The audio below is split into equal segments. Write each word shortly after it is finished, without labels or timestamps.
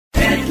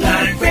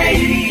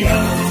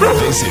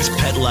This is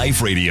Pet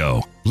Life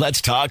Radio.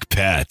 Let's talk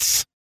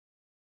pets.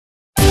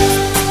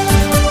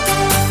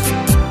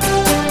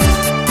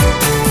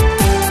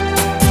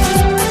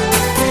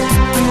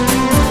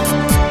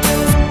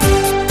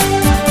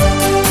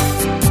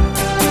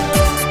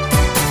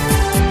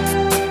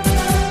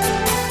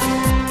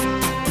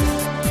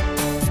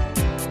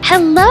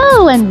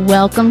 Hello and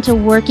welcome to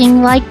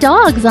Working Like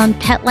Dogs on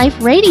Pet Life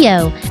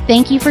Radio.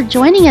 Thank you for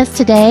joining us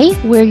today.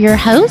 We're your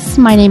hosts.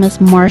 My name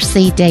is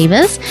Marcy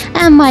Davis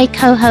and my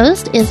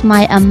co-host is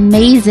my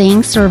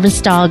amazing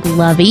service dog,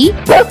 Lovey.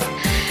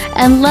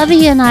 And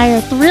Lovey and I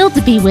are thrilled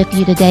to be with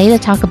you today to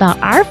talk about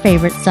our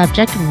favorite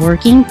subject,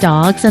 working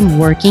dogs and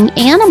working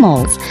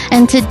animals.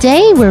 And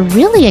today we're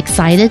really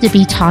excited to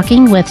be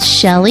talking with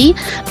Shelly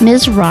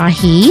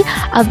Mizrahi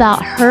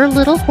about her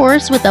little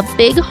horse with a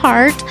big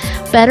heart,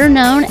 better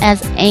known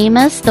as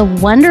Amos the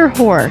Wonder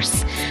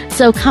Horse.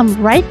 So come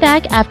right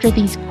back after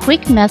these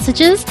quick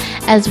messages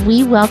as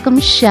we welcome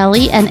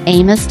Shelly and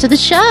Amos to the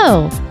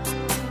show.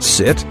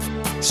 Sit,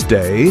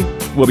 stay.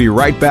 We'll be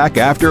right back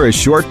after a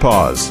short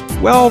pause.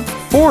 Well,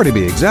 4 to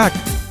be exact.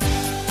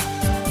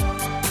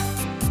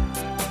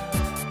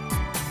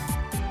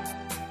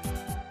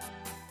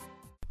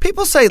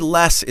 People say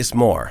less is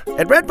more.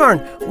 At Red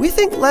Barn, we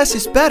think less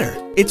is better.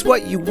 It's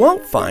what you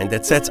won't find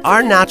that sets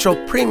our natural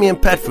premium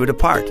pet food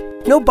apart.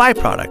 No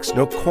byproducts,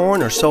 no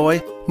corn or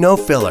soy, no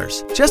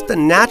fillers. Just the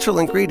natural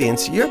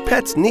ingredients your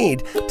pets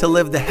need to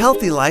live the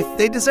healthy life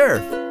they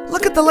deserve.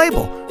 Look at the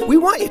label. We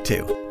want you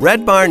to.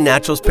 Red Barn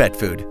Naturals Pet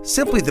Food.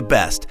 Simply the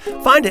best.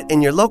 Find it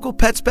in your local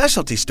pet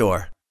specialty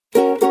store.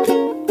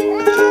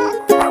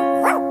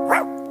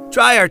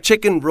 Try our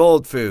chicken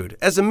rolled food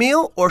as a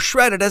meal or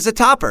shred it as a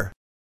topper.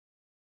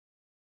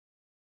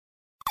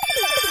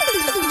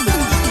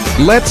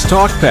 Let's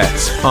talk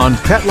pets on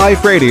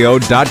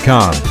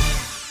PetLifeRadio.com.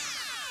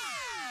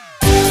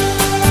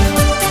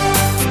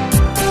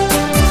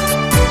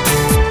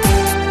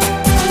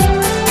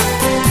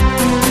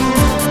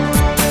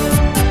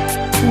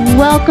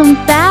 Welcome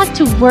back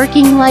to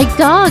Working Like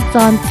Dogs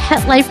on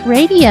Pet Life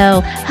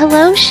Radio.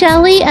 Hello,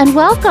 Shelly, and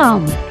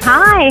welcome.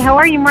 Hi, how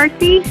are you,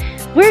 Marcy?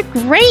 We're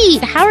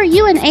great. How are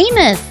you and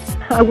Amos?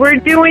 We're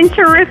doing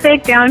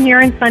terrific down here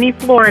in sunny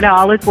Florida,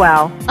 all is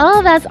well.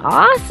 Oh, that's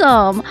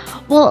awesome.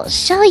 Well,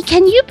 Shelly,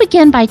 can you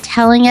begin by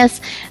telling us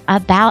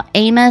about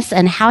Amos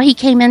and how he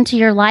came into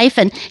your life?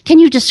 And can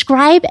you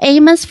describe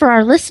Amos for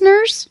our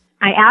listeners?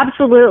 I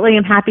absolutely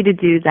am happy to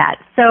do that.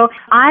 So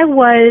I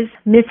was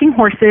missing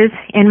horses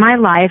in my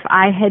life.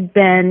 I had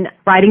been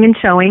riding and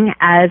showing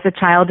as a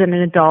child and an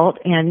adult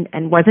and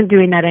wasn't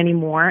doing that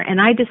anymore. And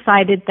I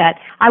decided that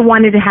I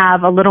wanted to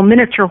have a little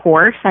miniature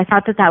horse. I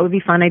thought that that would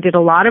be fun. I did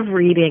a lot of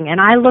reading and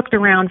I looked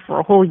around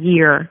for a whole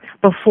year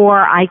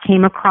before I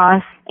came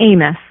across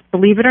Amos.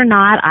 Believe it or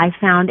not, I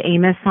found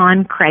Amos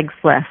on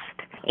Craigslist.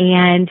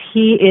 And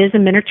he is a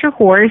miniature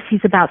horse.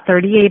 He's about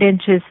 38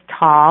 inches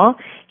tall.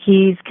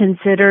 He's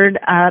considered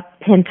a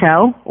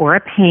pinto or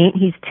a paint.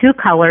 He's 2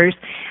 colors,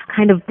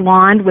 kind of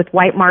blonde with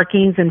white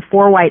markings and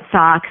 4 white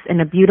socks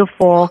and a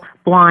beautiful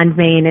blonde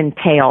mane and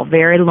tail.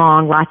 Very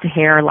long, lots of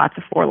hair, lots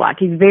of forelock.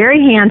 He's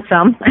very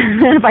handsome,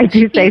 if I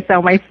do say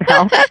so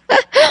myself.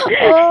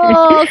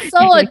 Oh,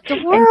 so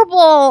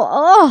adorable.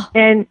 Oh.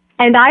 And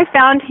I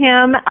found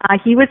him.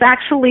 He was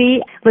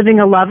actually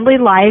living a lovely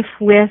life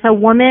with a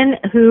woman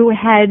who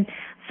had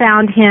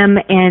found him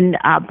and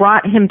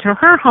brought him to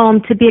her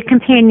home to be a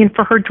companion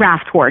for her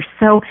draft horse.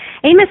 So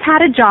Amos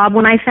had a job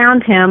when I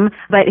found him,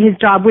 but his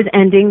job was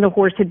ending. The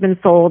horse had been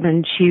sold,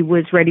 and she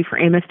was ready for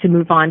Amos to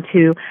move on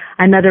to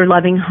another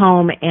loving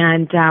home.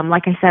 And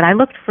like I said, I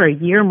looked for a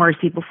year,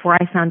 Marcy, before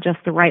I found just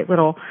the right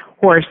little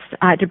horse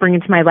to bring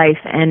into my life,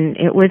 and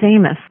it was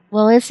Amos.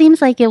 Well, it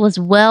seems like it was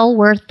well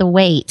worth the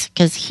wait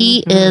because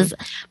he is,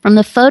 from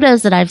the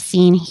photos that I've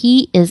seen,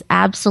 he is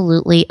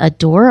absolutely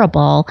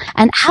adorable.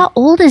 And how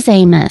old is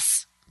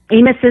Amos?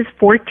 Amos is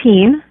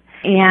 14.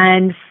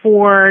 And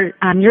for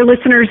your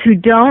listeners who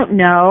don't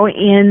know,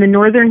 in the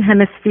Northern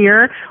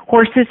Hemisphere,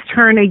 horses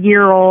turn a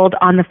year old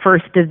on the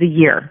first of the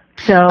year.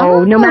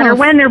 So no matter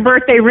when their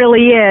birthday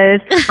really is,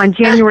 on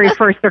January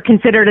 1st, they're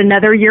considered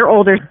another year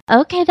older.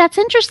 Okay, that's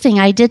interesting.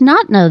 I did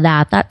not know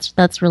that.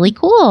 That's really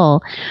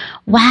cool.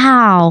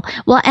 Wow.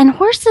 Well, and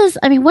horses,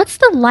 I mean, what's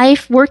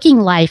the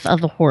working life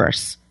of a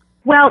horse?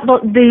 Well,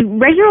 the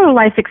regular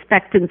life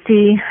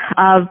expectancy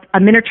of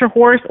a miniature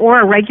horse or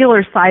a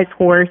regular size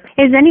horse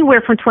is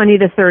anywhere from 20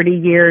 to 30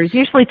 years,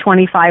 usually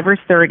 25 or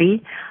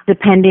 30,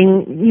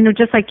 depending,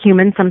 just like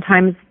humans,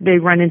 sometimes they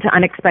run into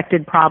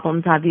unexpected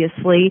problems,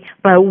 obviously,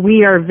 but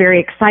we are very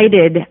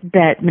excited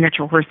that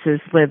miniature horses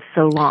live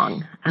so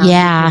long.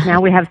 Yeah.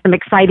 Now we have some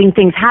exciting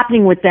things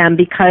happening with them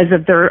because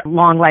of their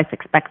long life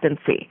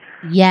expectancy.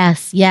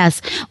 Yes.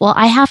 Well,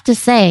 I have to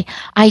say,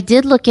 I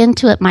did look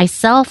into it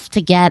myself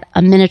to get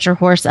a miniature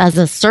horse as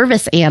a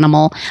service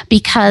animal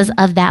because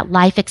of that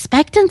life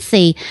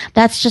expectancy.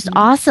 That's just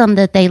awesome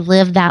that they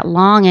live that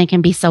long and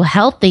can be so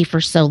healthy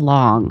for so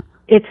long.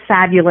 it's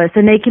fabulous.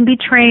 And they can be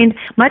trained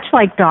much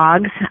like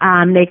dogs.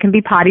 They can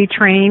be potty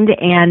trained,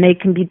 and they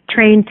can be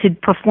trained to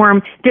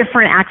perform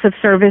different acts of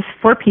service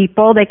for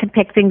people. They can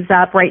pick things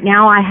up. Right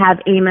now I have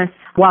Amos.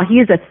 While he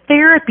is a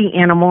therapy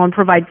animal and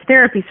provides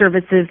therapy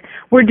services,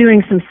 we're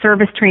doing some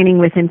service training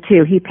with him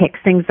too. He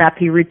picks things up,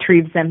 he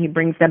retrieves them, he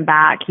brings them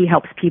back, he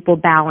helps people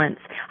balance.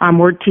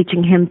 We're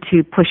teaching him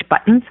to push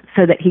buttons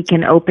so that he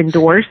can open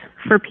doors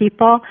for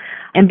people.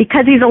 And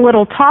because he's a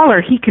little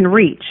taller, he can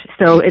reach.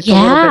 So it's a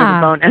little bit of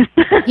a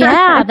bonus.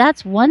 Yeah,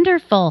 that's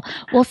wonderful.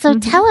 Well, so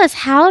tell us,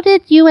 how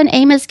did you and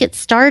Amos get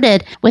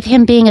started with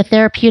him being a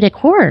therapeutic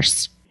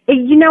horse?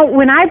 You know,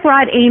 when I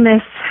brought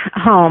Amos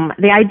home,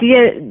 the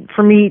idea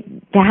for me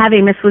to have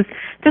Amos was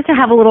just to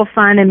have a little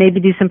fun and maybe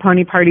do some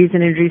pony parties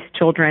and introduce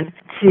children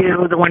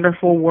to the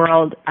wonderful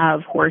world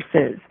of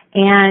horses.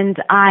 And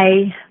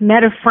I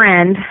met a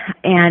friend,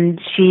 and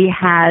she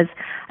has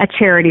a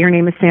charity. Her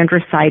name is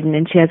Sandra Seiden,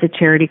 and she has a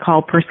charity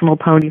called Personal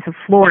Ponies of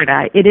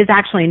Florida. It is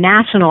actually a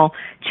national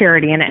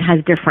charity, and it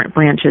has different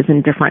branches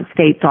in different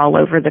states all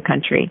over the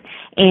country.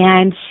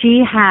 And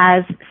she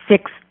has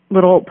 6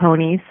 little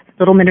ponies,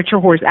 little miniature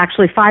horses,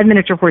 actually 5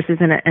 miniature horses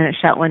and a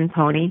Shetland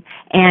pony.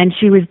 And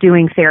she was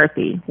doing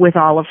therapy with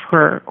all of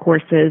her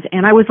horses.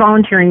 And I was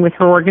volunteering with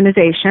her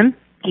organization.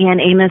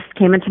 And Amos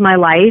came into my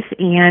life,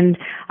 and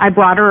I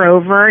brought her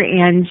over,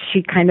 and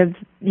she kind of,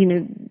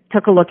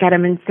 took a look at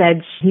him and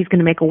said, he's going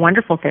to make a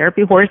wonderful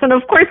therapy horse. And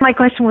of course, my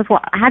question was, well,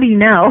 how do you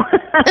know?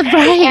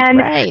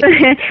 Right.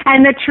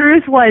 And the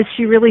truth was,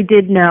 she really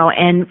did know.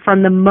 And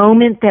from the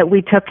moment that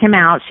we took him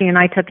out, she and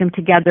I took him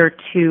together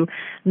to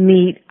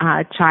meet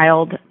a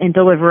child and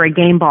deliver a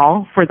game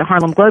ball for the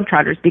Harlem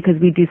Globetrotters, because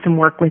we do some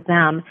work with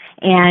them.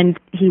 And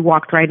he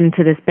walked right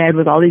into this bed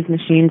with all these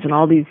machines and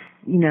all these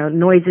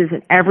noises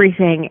and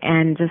everything,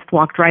 and just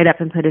walked right up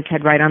and put his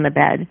head right on the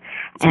bed.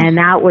 And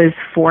that was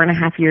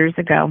 4.5 years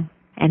ago.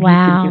 And Wow.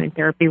 He's been doing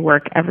therapy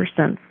work ever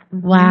since.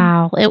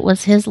 Wow. It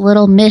was his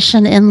little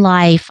mission in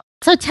life.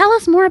 So tell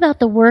us more about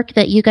the work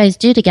that you guys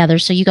do together.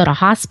 So you go to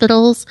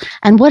hospitals,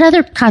 and what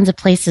other kinds of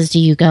places do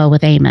you go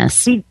with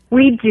Amos?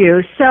 We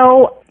do.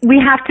 So we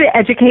have to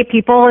educate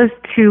people as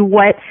to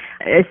what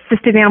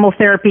assisted animal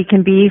therapy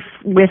can be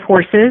with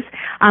horses.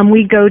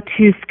 We go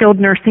to skilled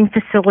nursing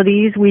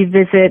facilities. We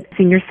visit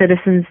senior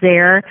citizens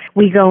there.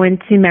 We go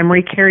into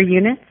memory care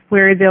units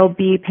where there'll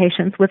be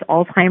patients with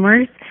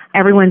Alzheimer's.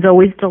 Everyone's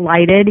always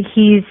delighted.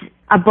 He's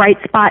a bright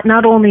spot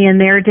not only in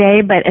their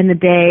day, but in the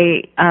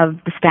day of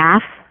the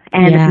staff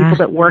and the people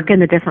that work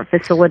in the different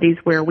facilities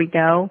where we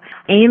go.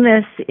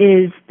 Amos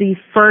is the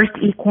first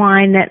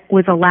equine that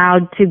was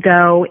allowed to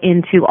go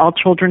into All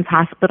Children's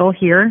Hospital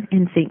here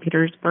in St.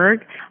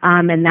 Petersburg,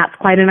 and that's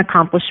quite an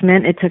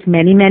accomplishment. It took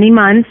many, many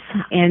months,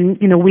 and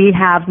we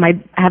have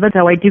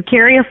I do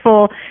carry a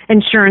full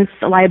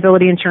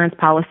liability insurance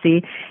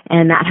policy,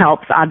 and that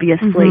helps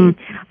obviously.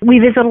 Mm-hmm. We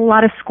visit a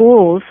lot of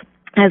schools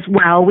as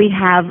well. We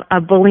have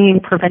a bullying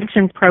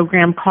prevention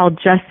program called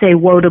Just Say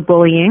Whoa to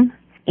Bullying.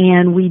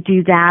 And we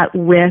do that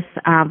with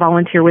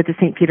volunteer with the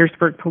St.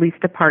 Petersburg Police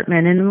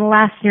Department. And in the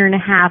last 1.5 years,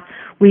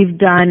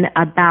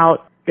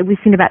 we've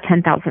seen about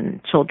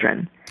 10,000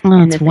 children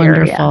in this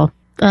wonderful. area.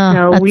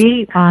 Oh, so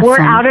we're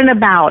out and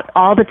about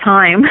all the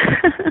time.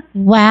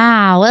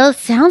 Wow. Well, it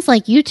sounds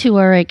like you two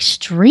are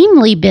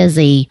extremely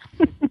busy.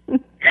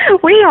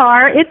 We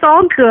are. It's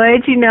all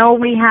good.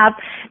 We have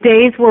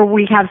days where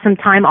we have some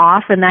time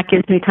off, and that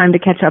gives me time to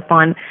catch up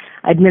on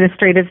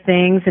administrative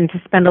things and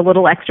to spend a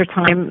little extra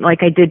time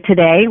like I did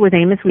today with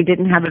Amos. We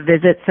didn't have a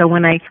visit, so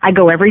when I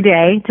go every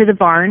day to the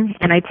barn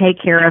and I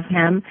take care of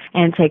him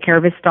and take care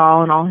of his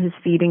stall and all his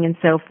feeding and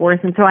so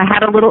forth. And so I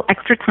had a little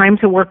extra time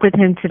to work with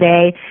him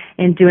today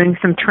in doing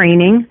some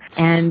training,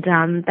 and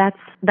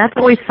that's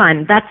always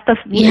fun. That's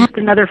just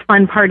another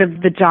fun part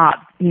of the job.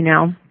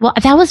 Well,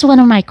 that was one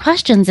of my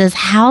questions is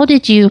how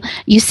did you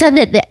said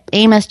that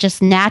Amos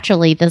just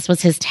naturally, this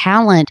was his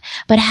talent,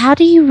 but how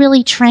do you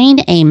really train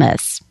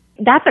Amos?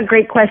 That's a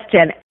great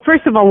question.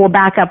 First of all, we'll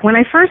back up. When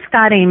I first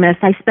got Amos,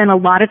 I spent a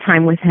lot of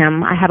time with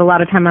him. I had a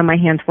lot of time on my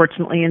hands,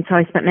 fortunately, and so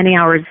I spent many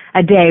hours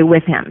a day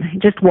with him,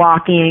 just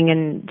walking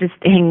and just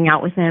hanging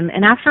out with him.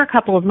 And after a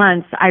couple of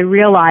months, I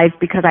realized,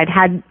 because I'd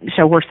had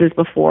show horses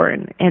before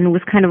and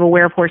was kind of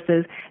aware of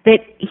horses, that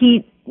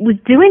he was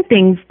doing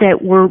things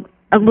that were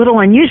a little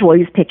unusual.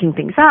 He was picking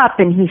things up,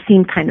 and he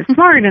seemed kind of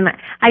smart. And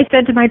I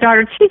said to my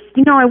daughter, geez,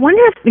 I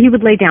wonder if he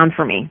would lay down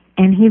for me.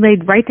 And he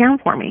laid right down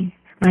for me.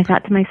 And I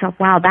thought to myself,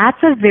 wow, that's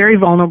a very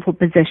vulnerable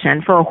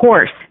position for a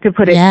horse to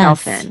put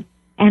itself in.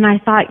 And I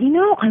thought,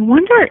 I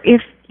wonder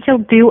if he'll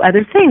do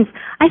other things.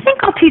 I think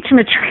I'll teach him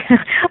a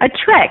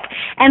trick.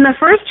 And the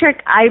first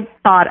trick I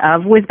thought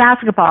of was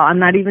basketball. I'm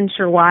not even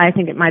sure why. I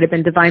think it might have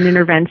been divine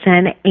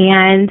intervention.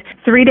 And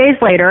 3 days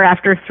later,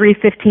 after 3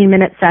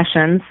 15-minute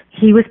sessions,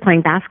 he was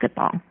playing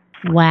basketball.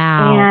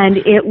 Wow. And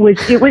it was,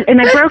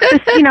 and I broke this,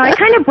 I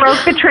kind of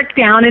broke the trick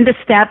down into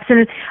steps.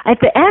 And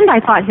at the end, I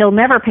thought he'll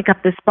never pick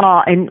up this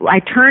ball. And I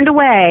turned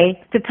away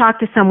to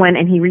talk to someone,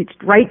 and he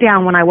reached right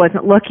down when I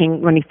wasn't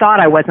looking, when he thought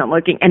I wasn't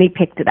looking, and he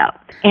picked it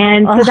up.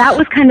 And so that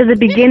was kind of the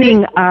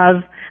beginning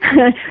of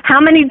how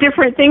many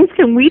different things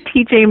can we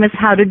teach Amos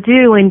how to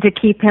do and to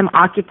keep him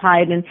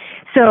occupied? And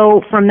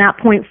so from that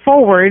point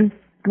forward,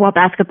 while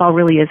basketball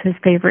really is his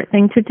favorite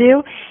thing to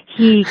do,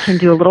 he can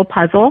do a little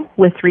puzzle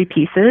with 3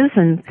 pieces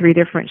and 3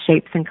 different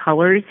shapes and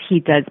colors. He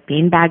does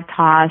beanbag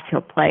toss.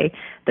 He'll play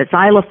the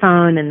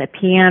xylophone and the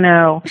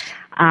piano.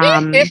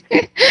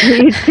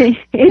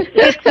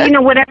 It's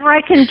whatever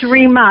I can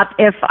dream up,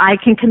 if I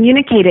can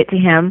communicate it to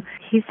him,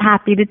 he's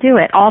happy to do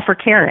it, all for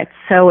carrots.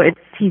 So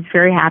he's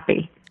very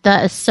happy.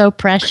 That is so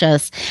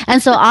precious.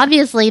 And so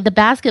obviously the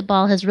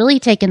basketball has really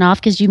taken off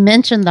because you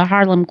mentioned the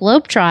Harlem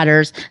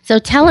Globetrotters. So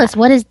tell us,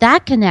 what is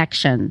that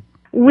connection?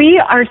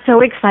 We are so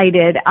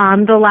excited.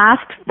 And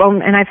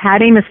I've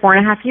had Amos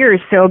 4.5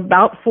 years, so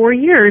about 4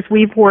 years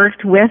we've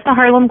worked with the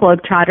Harlem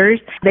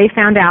Globetrotters. They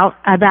found out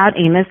about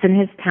Amos and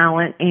his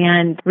talent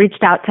and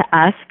reached out to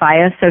us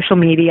via social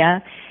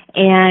media.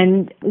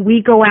 And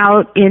we go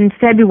out in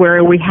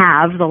February, we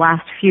have the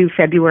last few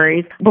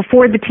Februaries,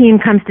 before the team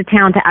comes to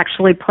town to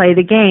actually play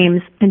the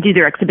games and do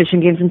their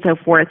exhibition games and so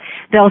forth.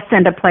 They'll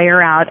send a player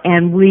out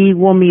and we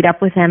will meet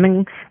up with them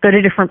and go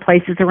to different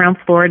places around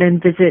Florida and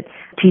visit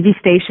TV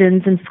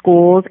stations and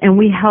schools, and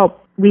we help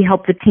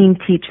the team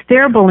teach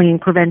their bullying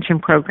prevention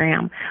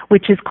program,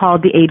 which is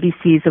called the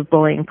ABCs of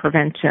Bullying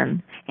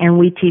Prevention. And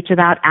we teach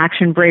about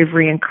action,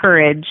 bravery, and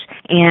courage.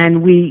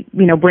 And we,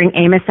 bring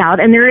Amos out.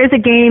 And there is a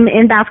game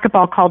in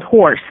basketball called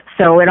Horse.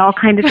 So it all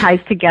kind of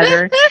ties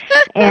together.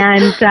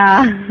 And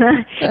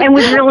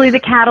was really the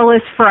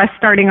catalyst for us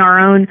starting our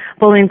own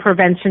bullying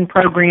prevention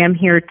program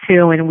here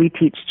too. And we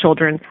teach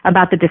children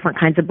about the different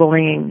kinds of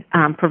bullying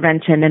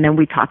prevention. And then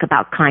we talk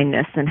about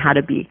kindness and how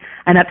to be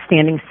an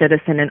upstanding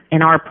citizen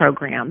in our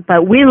program.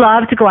 But we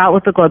love to go out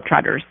with the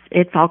Globetrotters.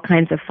 It's all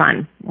kinds of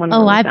fun.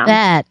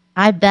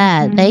 I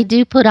bet. Mm-hmm. They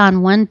do put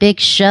on one big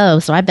show,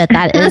 so I bet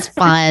that is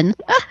fun.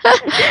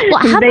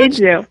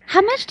 Well,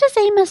 how much does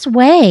Amos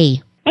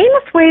weigh?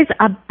 Amos weighs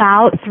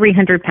about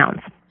 300 pounds.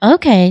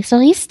 Okay, so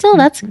he's still,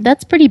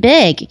 that's pretty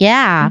big.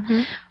 Yeah.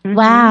 Mm-hmm.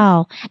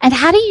 Wow. And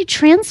how do you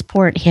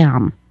transport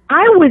him?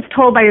 I was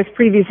told by his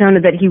previous owner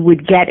that he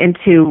would get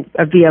into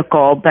a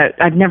vehicle, but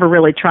I've never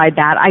really tried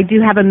that. I do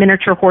have a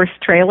miniature horse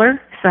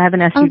trailer, so I have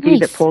an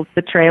SUV that pulls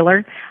the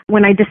trailer.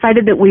 When I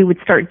decided that we would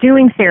start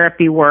doing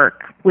therapy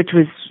work, which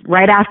was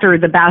right after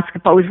the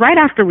basketball, it was right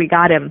after we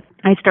got him,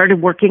 I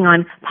started working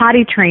on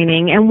potty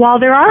training. And while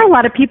there are a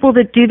lot of people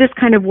that do this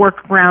kind of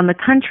work around the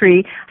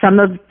country, some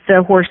of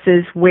the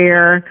horses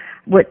wear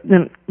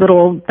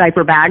little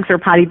diaper bags or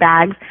potty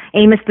bags.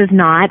 Amos does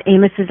not.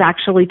 Amos is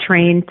actually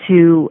trained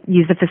to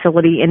use the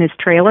facility in his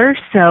trailer,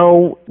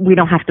 so we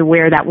don't have to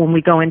wear that when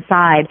we go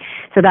inside.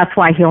 So that's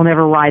why he'll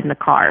never ride in the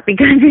car,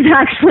 because he's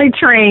actually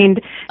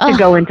trained to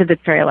go into the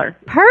trailer.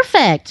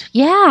 Perfect.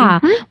 Yeah.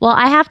 Mm-hmm. Well,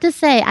 I have to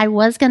say, I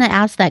was going to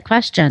ask that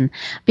question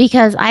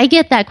because I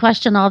get that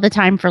question all the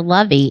time for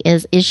Lovey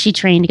is she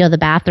trained to go to the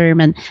bathroom?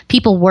 And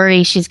people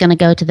worry she's going to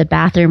go to the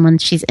bathroom when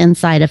she's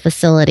inside a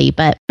facility.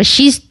 But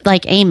she's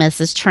like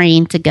Amos, is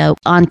trained to go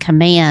on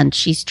command.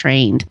 She's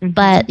trained. Mm-hmm.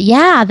 But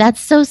yeah, that's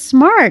so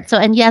smart. So,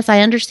 and yes,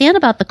 I understand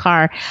about the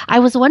car. I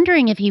was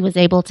wondering if he was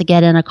able to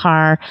get in a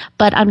car,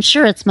 but I'm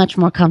sure it's much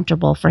more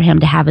comfortable for him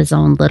to have his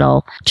own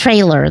little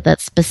trailer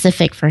that's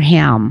specific for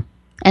him.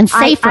 And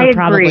safer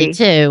probably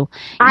too.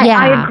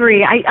 I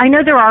agree. I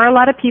know there are a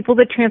lot of people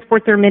that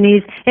transport their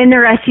minis in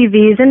their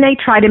SUVs, and they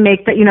try to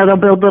make that, they'll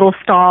build little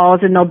stalls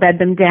and they'll bed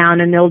them down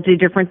and they'll do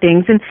different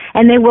things,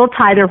 and they will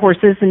tie their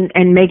horses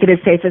and make it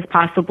as safe as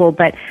possible.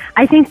 But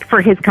I think for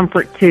his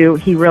comfort too,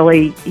 he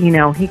really,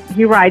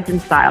 he rides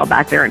in style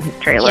back there in his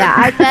trailer. Yeah,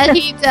 I bet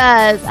he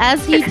does,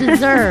 as he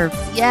deserves.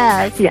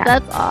 Yes, yeah.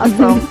 That's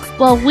awesome.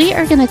 Well, we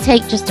are going to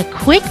take just a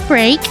quick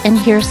break and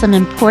hear some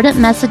important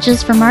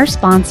messages from our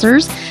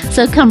sponsors.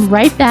 So come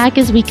right back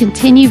as we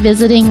continue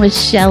visiting with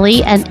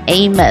Shelley and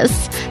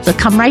Amos. So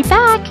come right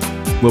back.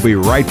 We'll be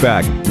right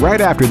back right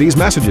after these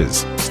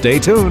messages. Stay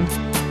tuned.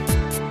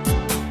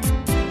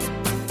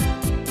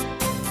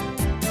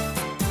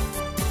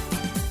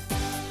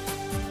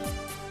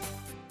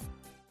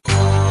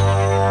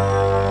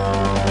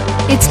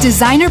 It's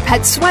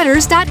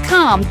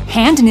DesignerPetSweaters.com.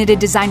 Hand-knitted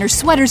designer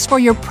sweaters for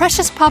your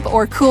precious pup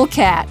or cool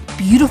cat.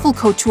 Beautiful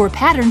couture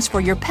patterns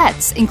for your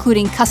pets,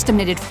 including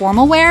custom-knitted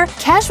formal wear,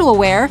 casual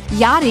wear,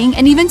 yachting,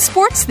 and even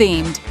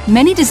sports-themed.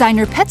 Many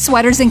designer pet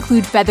sweaters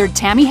include feathered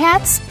tammy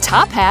hats,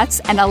 top hats,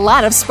 and a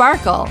lot of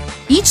sparkle.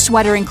 Each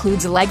sweater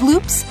includes leg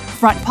loops,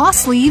 front paw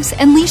sleeves,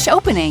 and leash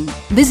opening.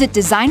 Visit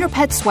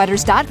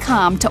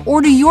DesignerPetSweaters.com to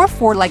order your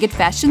four-legged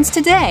fashions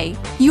today.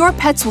 Your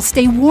pets will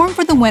stay warm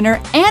for the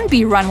winter and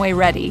be runway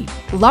ready.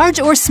 Large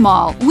or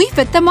small, we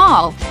fit them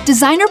all.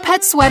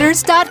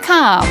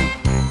 DesignerPetSweaters.com.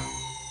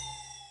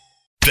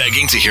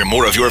 Begging to hear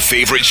more of your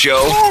favorite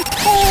show?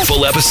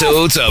 Full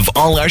episodes of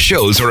all our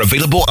shows are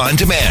available on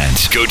demand.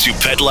 Go to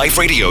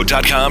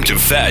PetLifeRadio.com to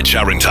fetch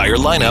our entire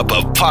lineup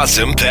of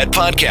Possum Pet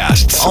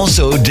podcasts.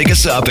 Also, dig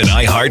us up in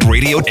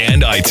iHeartRadio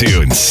and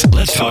iTunes.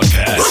 Let's Talk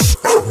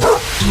Pets.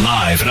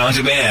 Live and on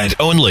demand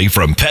only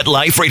from Pet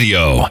Life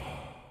Radio.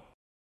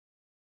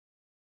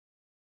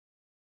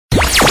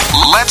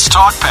 Let's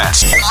Talk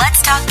Pets.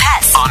 Let's Talk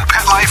Pets On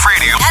Pet Life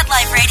Radio. Pet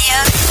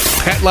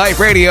Life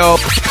Radio.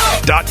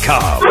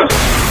 PetLifeRadio.com.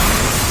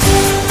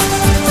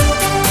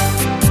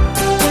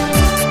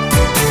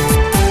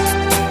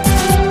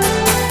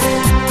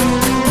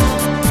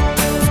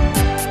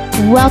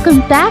 Welcome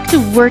back to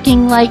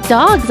Working Like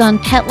Dogs on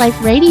Pet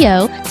Life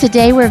Radio.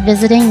 Today we're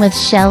visiting with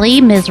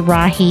Shelly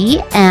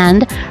Mizrahi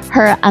and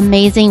her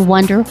amazing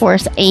wonder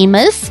horse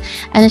Amos.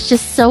 And it's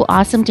just so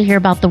awesome to hear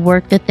about the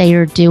work that they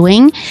are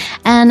doing.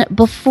 And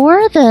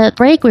before the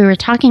break, we were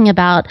talking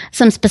about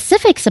some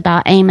specifics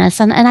about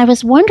Amos. And I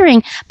was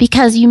wondering,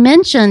 because you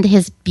mentioned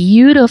his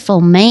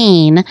beautiful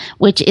mane,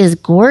 which is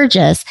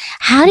gorgeous,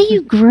 how do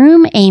you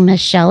groom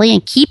Amos, Shelly,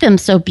 and keep him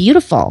so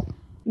beautiful?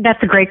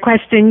 That's a great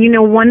question. You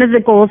know, one of the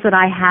goals that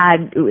I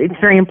had, it's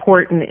very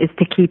important, is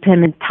to keep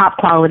him in top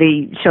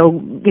quality, show,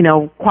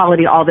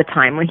 quality all the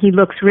time. When he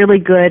looks really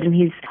good and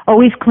he's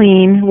always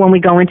clean when we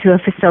go into a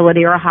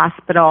facility or a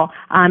hospital,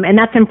 and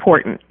that's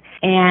important.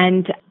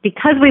 And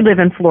because we live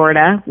in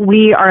Florida,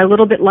 we are a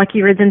little bit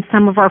luckier than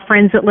some of our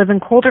friends that live in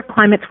colder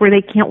climates where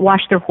they can't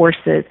wash their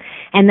horses.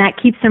 And that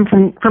keeps them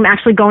from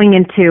actually going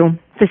into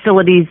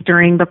facilities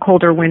during the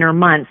colder winter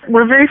months.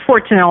 We're very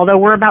fortunate, although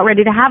we're about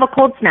ready to have a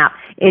cold snap.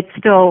 It's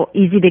still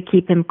easy to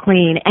keep him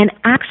clean. And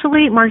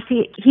actually,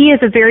 Marcy, he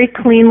is a very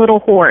clean little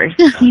horse.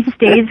 He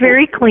stays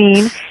very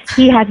clean.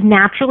 He has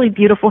naturally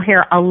beautiful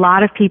hair. A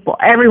lot of people,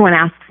 everyone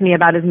asks me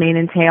about his mane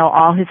and tail,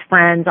 all his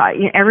friends,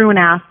 everyone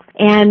asks.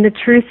 And the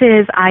truth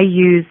is, I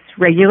use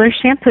regular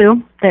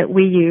shampoo that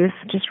we use,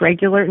 just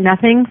regular,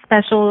 nothing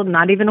special,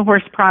 not even a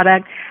horse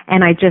product,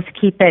 and I just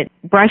keep it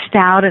brushed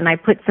out, and I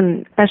put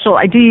some special,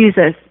 I do use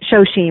a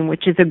Shoshin,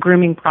 which is a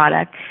grooming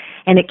product,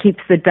 and it keeps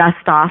the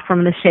dust off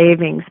from the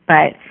shavings,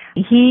 but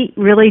he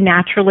really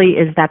naturally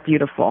is that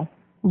beautiful.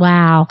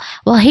 Wow.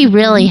 Well, he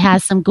really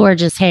has some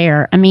gorgeous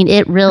hair. I mean,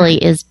 it really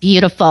is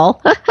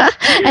beautiful.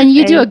 And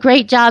you do a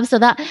great job. So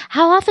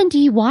how often do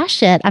you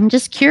wash it? I'm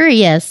just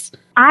curious.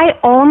 I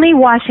only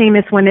wash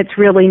Amos when it's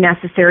really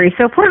necessary.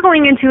 So if we're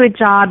going into a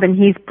job and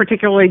he's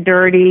particularly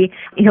dirty,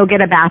 he'll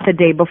get a bath a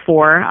day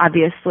before,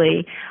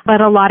 obviously. But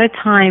a lot of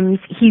times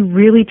he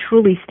really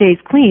truly stays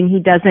clean. He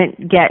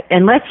doesn't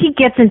unless he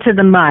gets into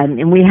the mud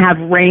and we have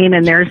rain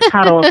and there's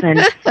puddles, and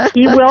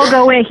he will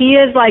go in. He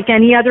is like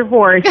any other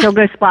horse. He'll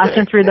go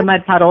splashing through the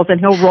mud puddles and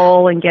he'll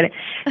roll and get it.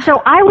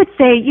 So I would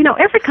say,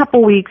 every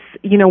couple weeks,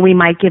 we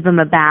might give him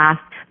a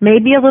bath.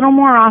 Maybe a little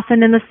more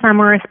often in the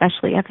summer,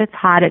 especially if it's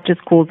hot, it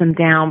just cools him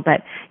down.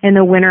 But in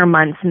the winter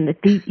months,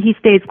 he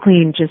stays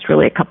clean just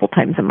really a couple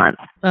times a month.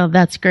 Oh,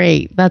 that's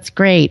great. That's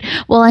great.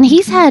 Well, and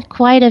he's had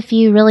quite a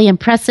few really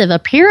impressive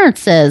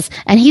appearances,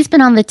 and he's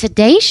been on the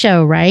Today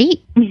Show, right?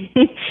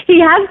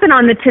 He has been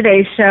on the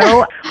Today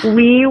Show.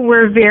 We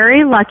were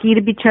very lucky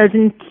to be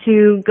chosen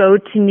to go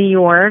to New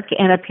York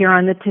and appear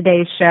on the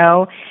Today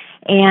Show.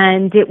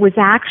 And it was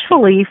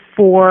actually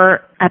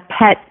for a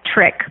pet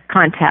trick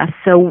contest.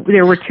 So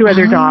there were two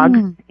other dogs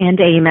and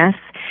Amos.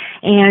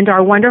 And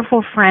our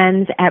wonderful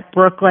friends at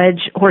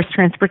Brookledge Horse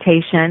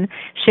Transportation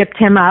shipped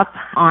him up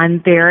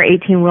on their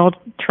 18-wheel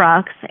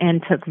trucks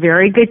and took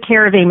very good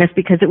care of Amos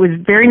because it was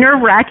very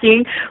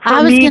nerve-wracking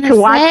for me to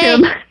watch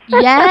him.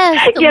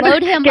 Yes,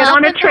 load him get up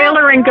on a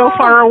trailer and go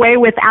far away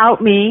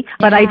without me.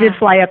 But I did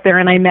fly up there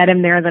and I met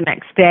him there the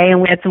next day,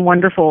 and we had some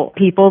wonderful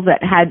people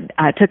that had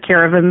took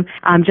care of him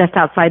just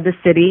outside the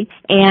city.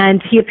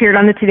 And he appeared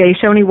on the Today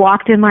Show and he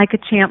walked in like a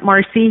champ,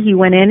 Marcy. He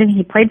went in and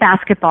he played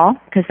basketball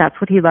because that's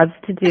what he loves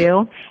to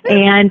do.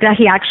 And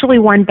he actually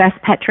won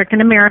Best Pet Trick in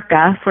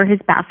America for his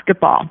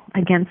basketball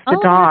against the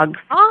dogs.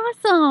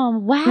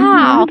 Awesome.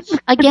 Wow.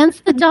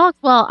 Against the dogs.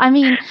 Well, I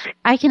mean,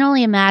 I can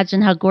only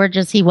imagine how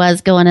gorgeous he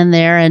was going in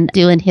there and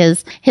doing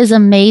his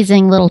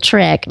amazing little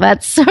trick.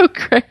 That's so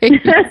great.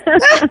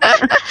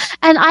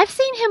 And I've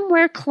seen him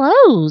wear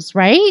clothes,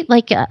 right?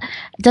 Like,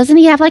 doesn't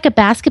he have like a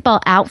basketball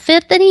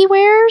outfit that he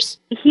wears?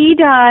 He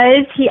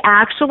does. He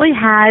actually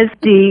has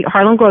the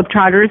Harlem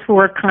Globetrotters who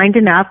were kind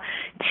enough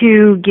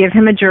to give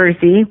him a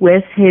jersey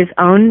with his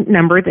own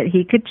number that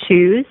he could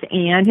choose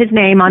and his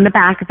name on the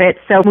back of it.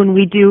 So when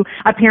we do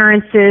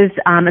appearances,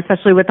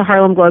 especially with the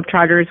Harlem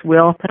Globetrotters,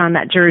 we'll put on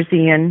that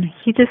jersey, and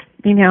he just,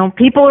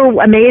 people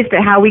are amazed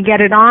at how we get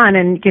it on,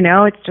 and,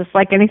 it's just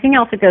like anything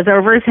else. It goes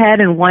over his head,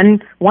 and one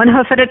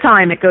hoof at a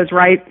time, it goes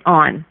right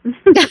on.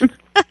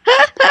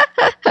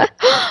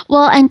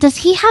 Well, and does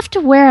he have to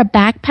wear a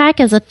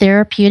backpack as a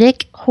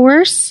therapeutic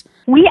horse?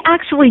 We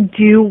actually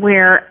do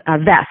wear a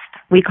vest.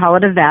 We call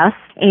it a vest,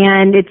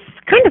 and it's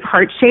kind of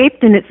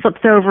heart-shaped, and it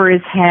slips over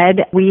his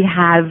head. We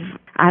have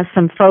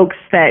some folks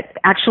that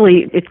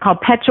actually, it's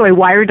called Pet Joy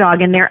Wire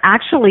Dog, and they're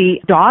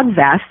actually dog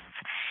vests,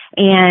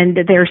 and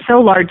they're so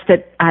large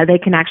that they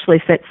can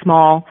actually fit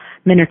small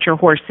miniature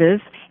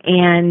horses.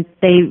 and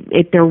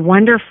they're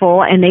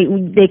wonderful, and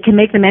they can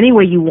make them any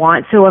way you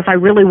want. So if I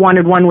really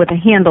wanted one with a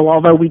handle,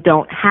 although we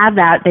don't have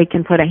that, they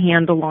can put a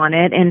handle on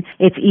it, and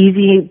it's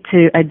easy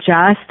to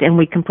adjust, and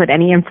we can put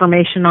any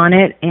information on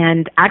it.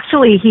 And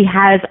actually, he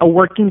has a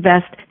working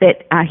vest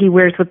that he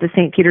wears with the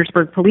St.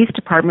 Petersburg Police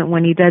Department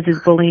when he does his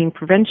bullying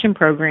prevention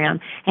program,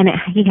 and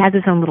he has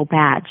his own little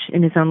badge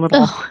and his own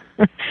little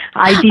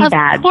ID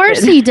badge. Of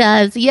course he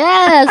does.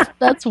 Yes,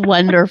 that's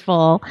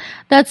wonderful.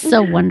 That's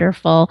so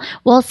wonderful.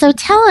 Well, so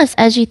tell us,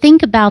 as you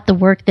think about the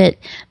work that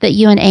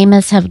you and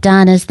Amos have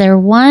done, is there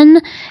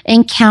one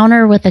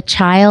encounter with a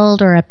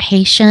child or a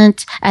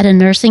patient at a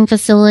nursing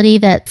facility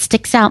that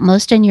sticks out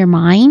most in your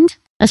mind?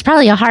 That's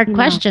probably a hard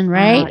question,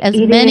 right? As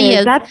many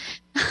as...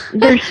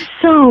 There's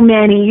so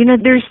many.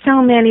 There's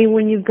so many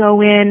when you go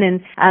in,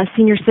 and a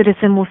senior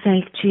citizen will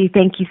say, gee,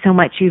 thank you so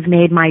much. You've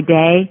made my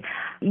day.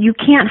 You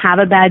can't have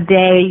a bad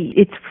day.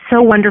 It's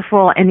so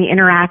wonderful, and the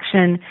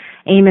interaction.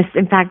 Amos,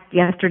 in fact,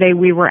 yesterday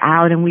we were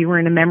out and we were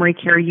in a memory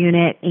care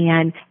unit,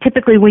 and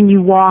typically when you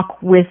walk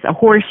with a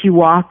horse, you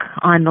walk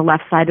on the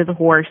left side of the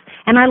horse,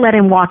 and I let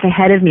him walk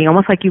ahead of me,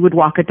 almost like you would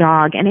walk a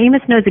dog, and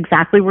Amos knows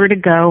exactly where to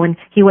go, and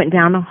he went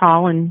down the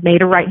hall and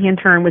made a right-hand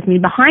turn with me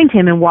behind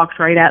him and walked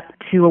right up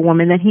to a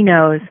woman that he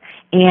knows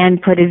and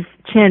put his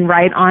chin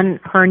right on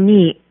her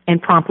knee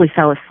and promptly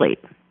fell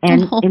asleep.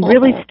 And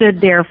really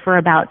stood there for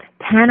about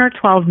 10 or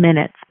 12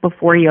 minutes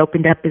before he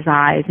opened up his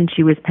eyes, and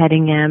she was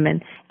petting him.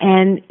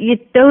 And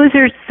those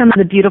are some of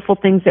the beautiful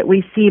things that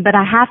we see. But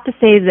I have to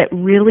say that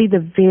really the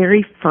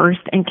very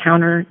first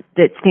encounter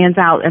that stands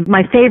out, and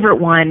my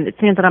favorite one that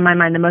stands out on my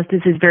mind the most,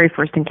 is his very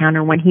first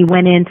encounter when he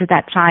went into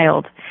that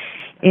child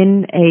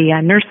in a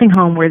nursing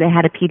home where they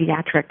had a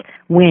pediatric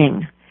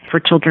wing for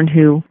children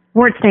who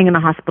weren't staying in the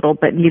hospital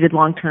but needed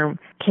long-term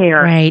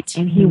care. Right.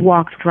 And he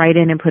walked right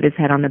in and put his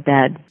head on the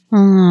bed.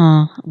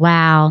 Oh,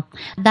 wow.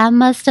 That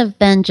must have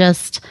been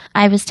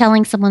I was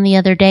telling someone the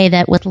other day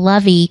that with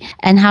Lovey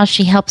and how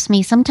she helps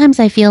me, sometimes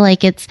I feel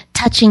like it's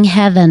touching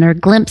heaven or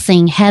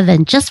glimpsing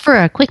heaven just for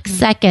a quick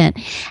second.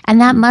 And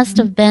that must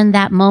have been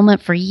that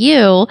moment for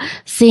you,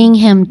 seeing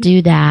him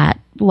do that.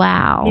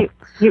 Wow.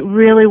 It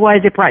really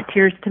was. It brought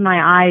tears to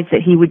my eyes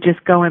that he would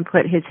just go and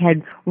put his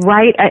head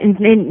right, and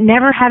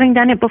never having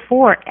done it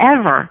before,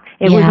 ever.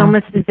 It was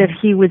almost as if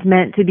he was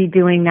meant to be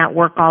doing that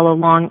work all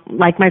along,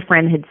 like my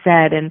friend had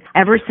said. And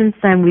ever since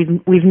then,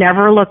 we've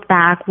never looked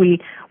back.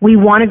 We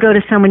want to go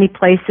to so many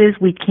places.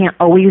 We can't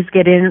always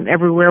get in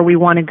everywhere we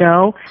want to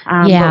go,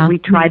 but we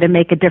try to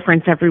make a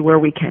difference everywhere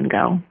we can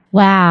go.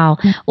 Wow.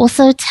 Well,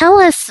 so tell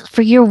us,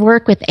 for your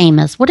work with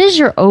Amos, what is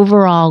your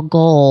overall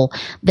goal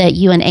that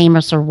you and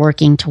Amos are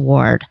working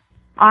toward?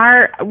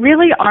 Our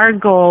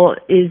goal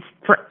is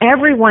for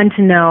everyone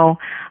to know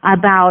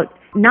about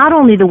not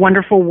only the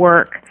wonderful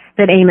work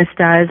that Amos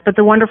does, but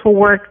the wonderful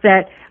work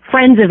that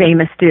friends of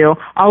Amos do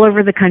all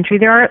over the country.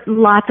 There are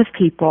lots of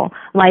people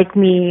like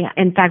me.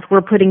 In fact,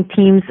 we're putting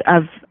teams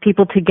of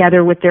people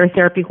together with their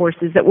therapy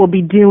horses that will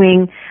be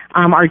doing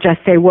our Just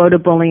Say Whoa to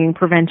bullying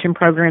prevention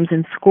programs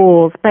in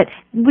schools. But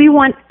we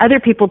want other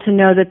people to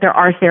know that there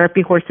are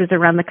therapy horses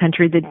around the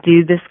country that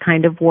do this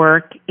kind of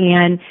work,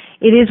 and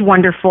it is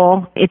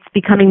wonderful. It's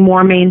becoming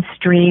more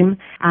mainstream.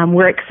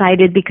 We're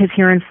excited because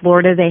here in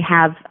Florida they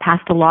have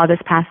passed a law this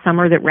past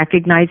summer that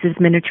recognizes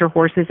miniature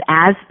horses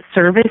as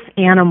service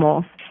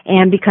animals.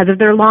 And because of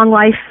their long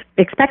life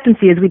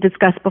expectancy, as we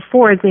discussed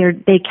before,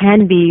 they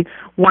can be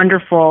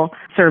wonderful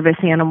service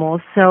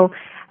animals. So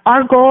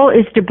our goal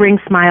is to bring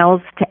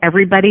smiles to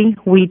everybody.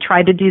 We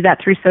try to do that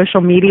through social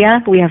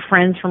media. We have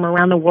friends from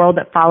around the world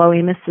that follow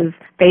Amos's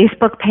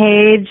Facebook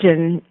page,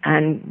 and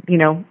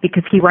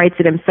because he writes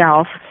it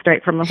himself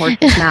straight from the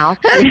horse's mouth,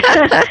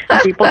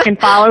 people can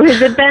follow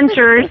his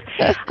adventures.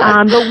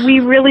 But we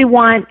really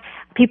want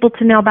people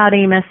to know about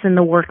Amos and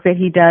the work that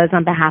he does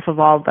on behalf of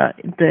all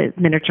the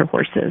miniature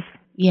horses.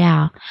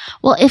 Yeah.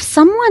 Well, if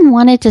someone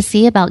wanted to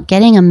see about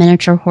getting a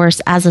miniature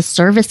horse as a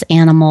service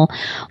animal,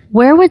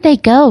 where would they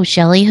go,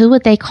 Shelley? Who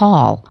would they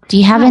call? Do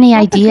you have any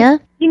idea?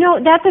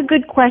 That's a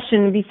good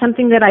question. It'd be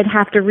something that I'd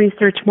have to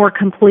research more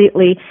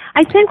completely.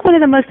 I think one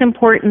of the most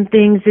important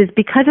things is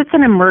because it's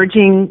an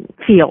emerging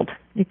field.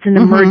 It's an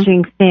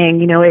emerging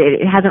thing.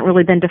 It hasn't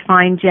really been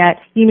defined yet.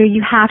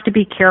 You have to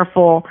be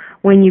careful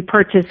when you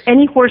purchase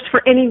any horse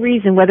for any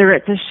reason, whether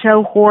it's a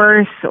show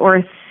horse or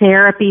a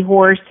therapy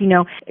horse.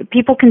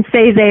 People can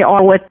say they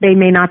are what they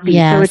may not be.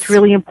 Yes. So it's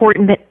really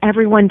important that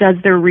everyone does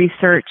their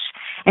research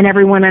and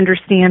everyone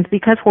understands,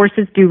 because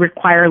horses do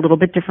require a little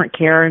bit different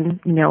care and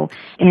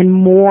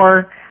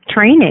more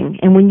training.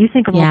 And when you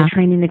think of all the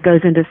training that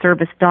goes into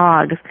service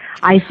dogs,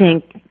 I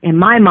think, in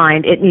my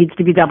mind, it needs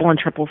to be double and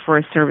triple for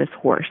a service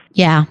horse.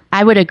 Yeah,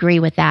 I would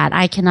agree with that.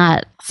 I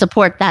cannot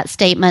support that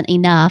statement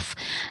enough,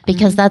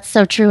 because that's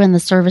so true in the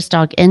service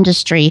dog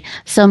industry.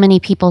 So many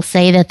people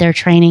say that they're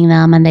training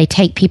them and they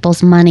take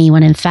people's money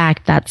when in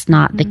fact that's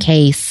not the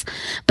case.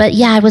 But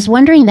yeah, I was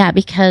wondering that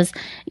because,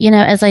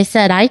 as I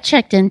said, I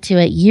checked into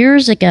it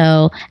years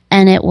ago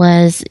and it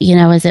was,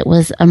 as it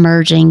was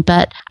emerging.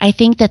 But I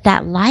think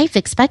that life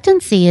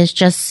expectancy is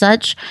just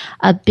such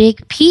a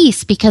big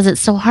piece because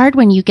it's so hard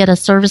when you get a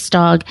service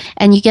dog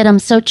and you get them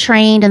so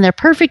trained and they're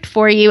perfect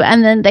for you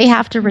and then they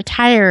have to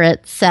retire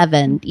at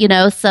 7,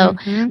 so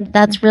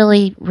that's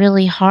really,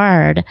 really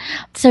hard.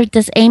 So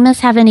does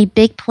Amos have any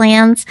big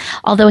plans?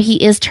 Although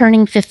he is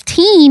turning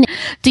 15,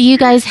 do you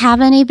guys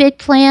have any big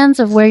plans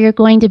of where you're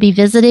going to be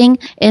visiting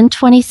in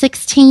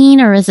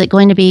 2016, or is it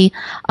going to be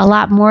a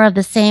lot more of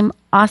the same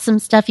awesome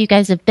stuff you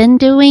guys have been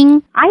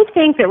doing? I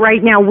think that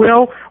right now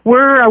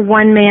we're a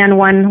one-man,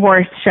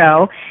 one-horse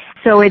show,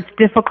 so it's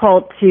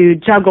difficult to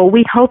juggle.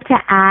 We hope to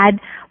add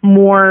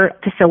more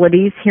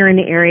facilities here in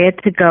the area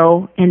to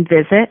go and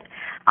visit.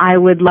 I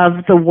would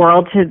love the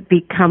world to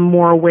become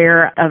more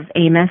aware of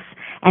Amos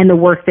and the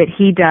work that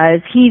he does.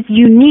 He's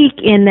unique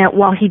in that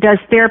while he does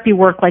therapy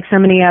work like so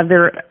many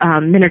other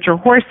miniature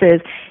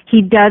horses,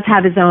 he does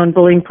have his own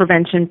bullying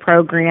prevention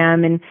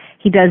program, and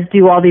he does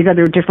do all these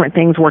other different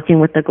things working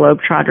with the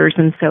Globetrotters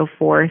and so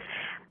forth.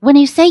 When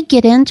you say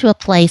get into a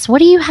place, what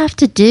do you have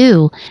to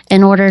do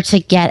in order to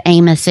get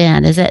Amos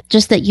in? Is it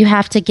just that you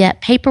have to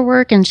get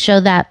paperwork and show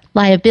that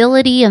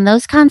liability and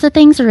those kinds of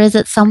things, or is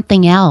it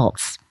something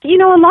else?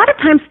 A lot of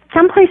times,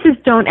 some places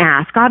don't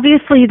ask.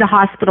 Obviously, the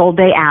hospital,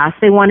 they asked.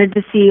 They wanted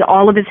to see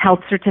all of his health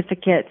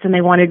certificates, and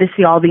they wanted to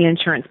see all the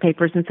insurance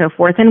papers and so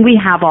forth, and we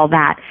have all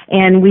that.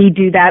 And we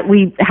do that.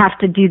 We have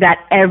to do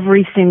that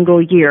every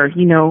single year.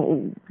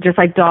 Just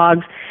like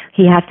dogs,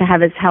 he has to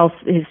have his health,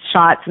 his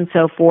shots and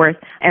so forth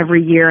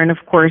every year. And,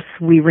 of course,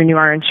 we renew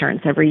our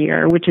insurance every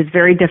year, which is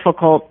very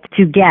difficult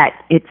to get.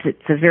 It's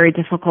a very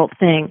difficult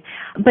thing.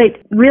 But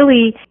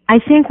really, I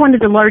think one of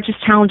the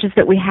largest challenges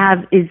that we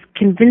have is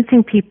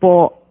convincing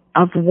people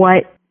of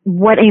what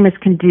Amos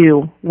can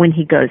do when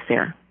he goes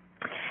there.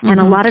 And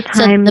a lot of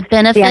times, so the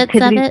benefits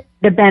of it?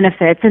 The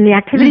benefits. And the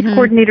activities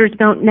coordinators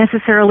don't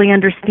necessarily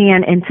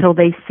understand until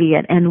they see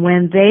it. And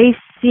when they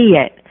see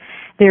it,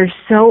 they're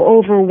so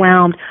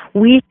overwhelmed.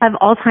 We have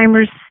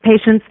Alzheimer's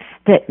patients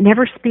that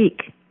never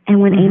speak. And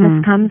when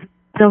Amos comes,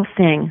 they'll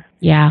sing.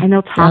 Yeah. And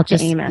they'll talk to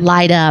just Amos.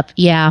 Light up.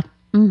 Yeah.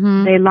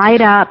 Mm-hmm. They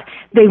light up.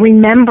 They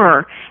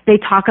remember. They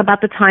talk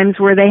about the times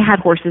where they had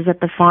horses at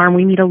the farm.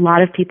 We meet a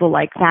lot of people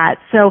like that.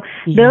 So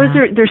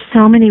there's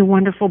so many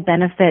wonderful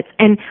benefits.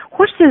 And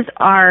horses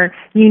are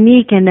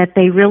unique in that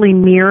they really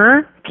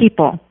mirror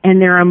people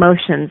and their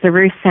emotions. They're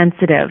very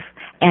sensitive.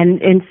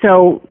 And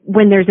so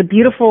when there's a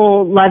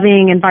beautiful,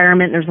 loving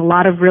environment, there's a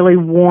lot of really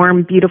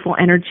warm, beautiful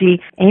energy,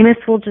 Amos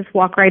will just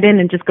walk right in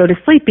and just go to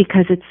sleep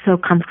because it's so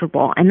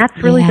comfortable. And that's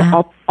really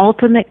the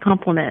ultimate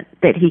compliment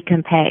that he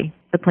can pay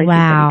the places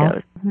that he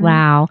goes.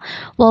 Wow.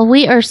 Well,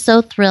 we are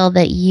so thrilled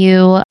that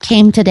you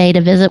came today to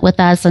visit with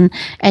us and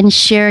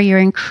share your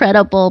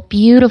incredible,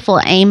 beautiful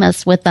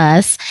Amos with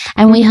us.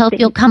 And we hope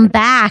you'll come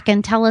back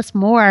and tell us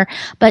more.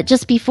 But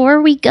just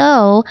before we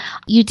go,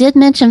 you did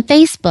mention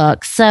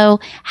Facebook. So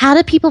how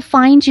do people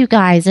find you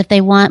guys if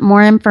they want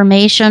more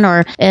information,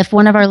 or if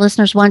one of our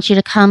listeners wants you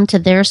to come to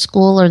their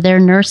school or their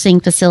nursing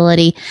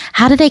facility?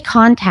 How do they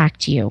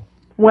contact you?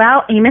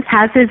 Well, Amos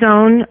has his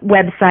own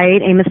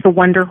website,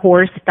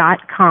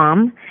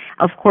 AmosTheWonderHorse.com.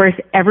 Of course,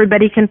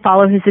 everybody can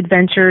follow his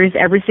adventures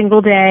every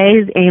single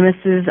day. Amos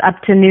is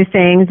up to new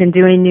things and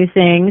doing new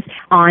things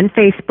on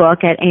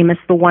Facebook at Amos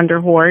the Wonder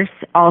Horse.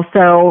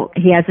 Also,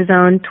 he has his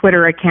own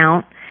Twitter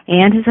account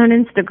and his own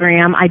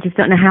Instagram. I just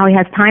don't know how he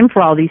has time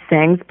for all these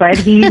things, but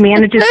he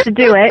manages to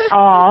do it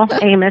all,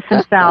 Amos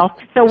himself.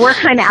 So we're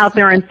kind of out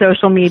there on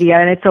social media,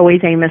 and it's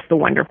always Amos the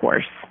Wonder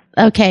Horse.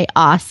 Okay,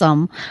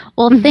 awesome.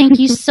 Well, thank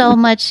you so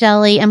much,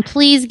 Shelley. And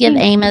please give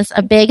Amos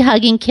a big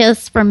hugging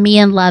kiss from me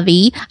and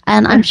Lovey.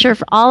 And I'm sure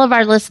all of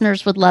our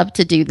listeners would love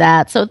to do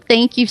that. So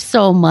thank you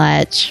so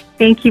much.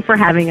 Thank you for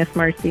having us,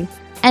 Marcy.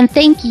 And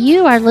thank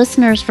you, our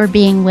listeners, for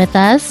being with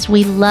us.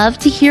 We love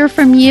to hear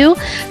from you,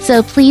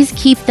 so please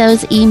keep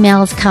those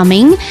emails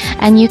coming.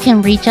 And you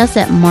can reach us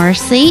at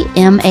Marcie,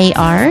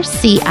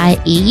 MARCIE,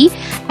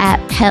 at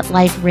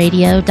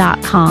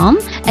PetLifeRadio.com.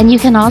 And you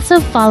can also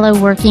follow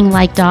Working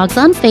Like Dogs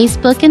on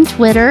Facebook and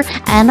Twitter,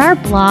 and our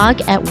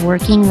blog at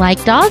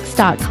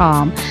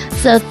WorkingLikeDogs.com.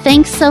 So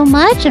thanks so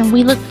much, and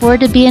we look forward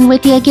to being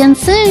with you again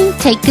soon.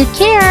 Take good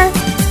care.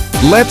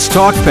 Let's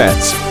Talk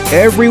Pets,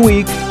 every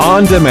week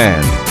on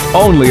demand.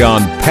 Only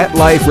on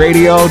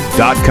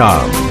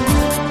PetLifeRadio.com.